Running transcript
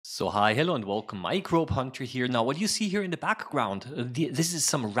So hi, hello and welcome. Microbehunter here. Now what you see here in the background, this is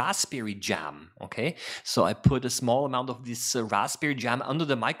some raspberry jam, okay? So I put a small amount of this raspberry jam under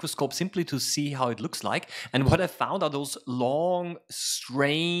the microscope simply to see how it looks like. And what I found are those long,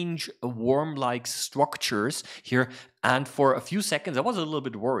 strange, worm-like structures here. And for a few seconds, I was a little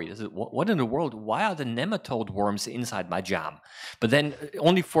bit worried. I said, what in the world? Why are the nematode worms inside my jam? But then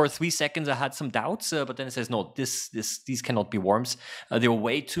only for 3 seconds, I had some doubts. But then it says, no, these cannot be worms. There are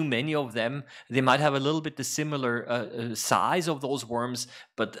way too many of them. They might have a little bit the similar size of those worms,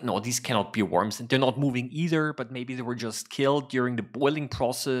 but no, these cannot be worms. And they're not moving either, but maybe they were just killed during the boiling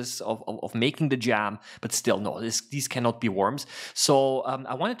process of making the jam. But still, no, these cannot be worms. So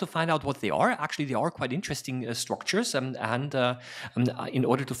I wanted to find out what they are. Actually, they are quite interesting structures. In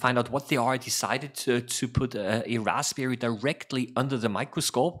order to find out what they are, I decided to put a raspberry directly under the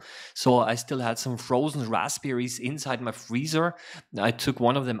microscope. So I still had some frozen raspberries inside my freezer. I took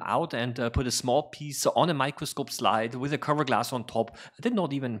one of them out and put a small piece on a microscope slide with a cover glass on top. I did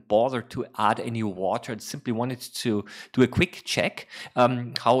not even bother to add any water. I simply wanted to do a quick check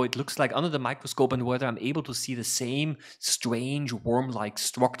how it looks like under the microscope and whether I'm able to see the same strange worm-like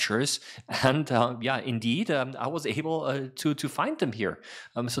structures. And yeah, indeed, I was able to find them here.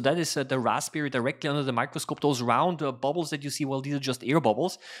 So that is the raspberry directly under the microscope. Those round bubbles that you see, well, these are just air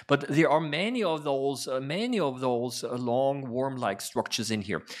bubbles, but there are many of those long worm-like structures in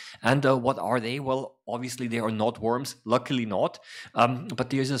here. And what are they? Well, obviously they are not worms, luckily not, but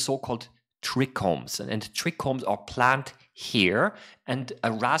there's a so-called trichomes, and trichomes are plant hair, and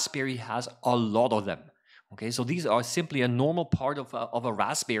a raspberry has a lot of them. Okay, so these are simply a normal part of a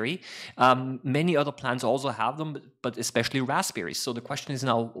raspberry. Many other plants also have them, but especially raspberries. So the question is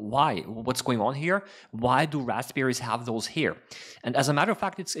now, why? What's going on here? Why do raspberries have those hair? And as a matter of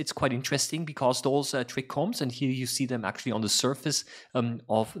fact, it's quite interesting because those trichomes, and here you see them actually on the surface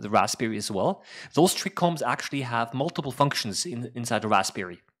of the raspberry as well. Those trichomes actually have multiple functions inside the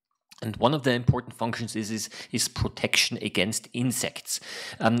raspberry. And one of the important functions is protection against insects.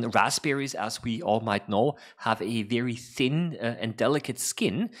 Raspberries, as we all might know, have a very thin and delicate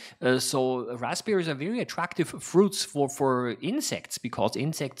skin. So raspberries are very attractive fruits for insects because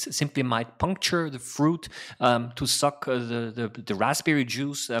insects simply might puncture the fruit to suck the raspberry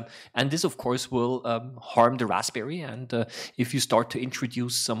juice. And this, of course, will harm the raspberry. And if you start to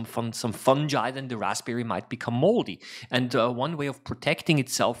introduce some fungi, then the raspberry might become moldy. And one way of protecting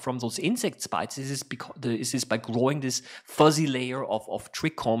itself from those insect bites is by growing this fuzzy layer of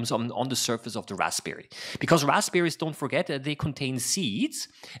trichomes on the surface of the raspberry. Because raspberries, don't forget, they contain seeds,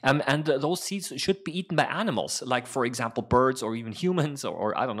 and those seeds should be eaten by animals, like, for example, birds or even humans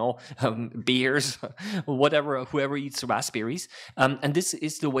or I don't know, bears, whoever eats raspberries. And this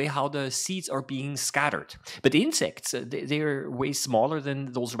is the way how the seeds are being scattered. But insects, they're way smaller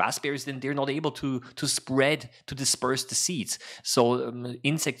than those raspberries, then they're not able to disperse the seeds. So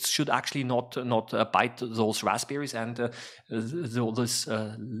insects should actually not bite those raspberries, and this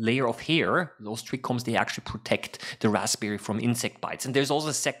layer of hair, those trichomes, they actually protect the raspberry from insect bites. And there's also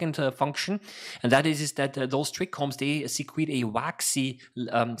a second function, and that is that those trichomes, they secrete a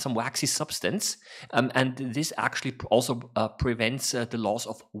some waxy substance, and this actually also prevents the loss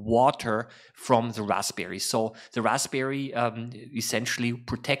of water from the raspberry. So the raspberry essentially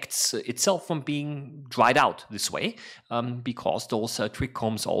protects itself from being dried out this way, because those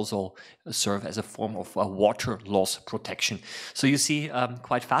trichomes also serve as a form of water loss protection. So you see,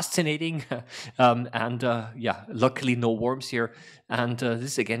 quite fascinating, and yeah, luckily no worms here. And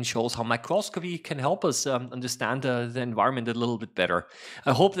this again shows how microscopy can help us understand the environment a little bit better.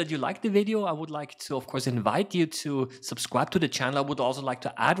 I hope that you liked the video. I would like to, of course, invite you to subscribe to the channel. I would also like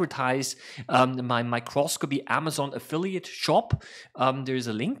to advertise my Microscopy Amazon affiliate shop. There's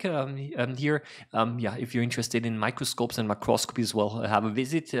a link here. Yeah, if you're interested in microscopes and microscopy as well, have a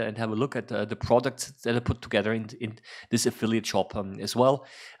visit and have a look at the products that I put together in this affiliate shop as well.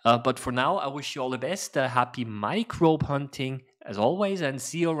 But for now, I wish you all the best. Happy microbe hunting as always, and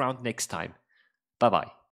see you around next time. Bye-bye.